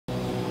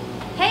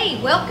Hey,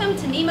 welcome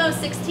to Nemo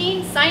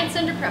 16 Science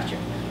Under Pressure.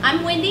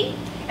 I'm Wendy.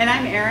 And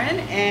I'm Erin,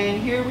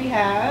 and here we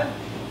have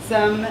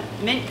some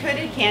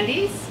mint-coated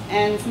candies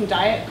and some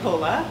Diet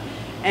Cola.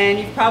 And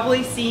you've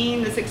probably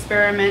seen this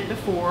experiment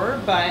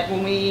before, but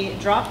when we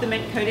drop the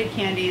mint-coated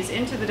candies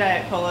into the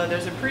Diet Cola,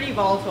 there's a pretty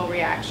volatile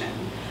reaction.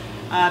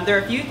 There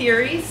are a few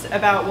theories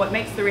about what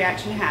makes the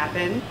reaction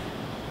happen.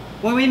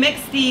 When we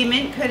mix the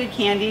mint-coated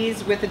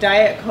candies with the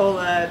Diet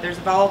Cola, there's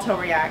a volatile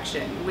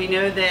reaction. We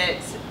know that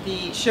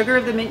the sugar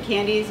of the mint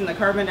candies and the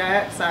carbon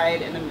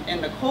dioxide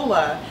in the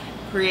cola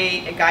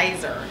create a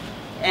geyser.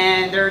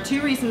 And there are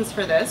two reasons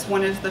for this.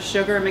 One is the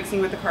sugar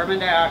mixing with the carbon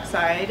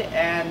dioxide,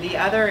 and the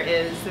other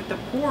is that the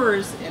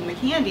pores in the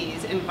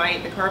candies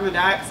invite the carbon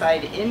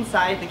dioxide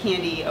inside the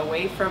candy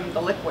away from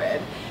the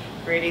liquid,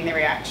 creating the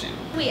reaction.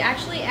 We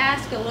actually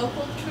asked a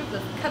local troop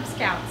of Cub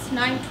Scouts,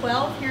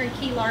 912 here in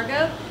Key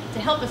Largo, to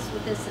help us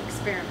with this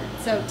experiment.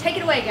 So take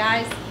it away,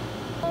 guys.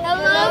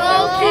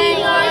 Hello, Key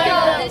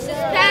Largo. This is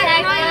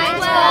Pack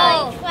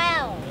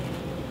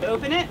 912.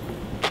 Open it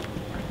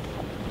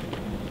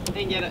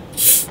and get it.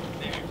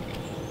 There.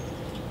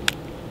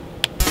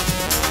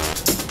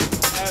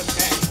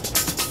 Okay.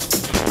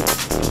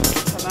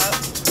 Come up.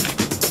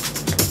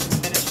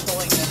 Finish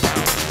pulling this out.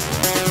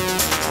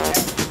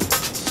 Okay.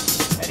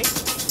 Ready?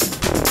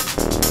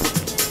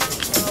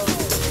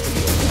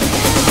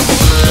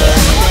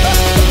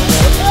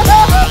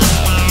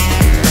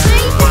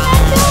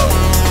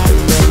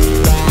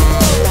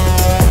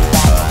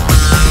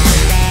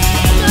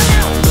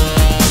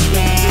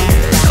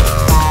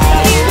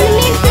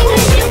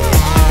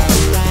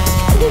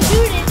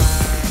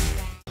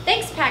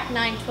 Thanks, Pack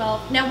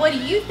 912. Now, what do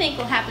you think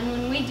will happen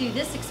when we do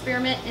this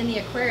experiment in the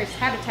Aquarius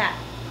habitat?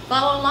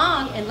 Follow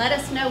along and let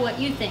us know what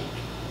you think.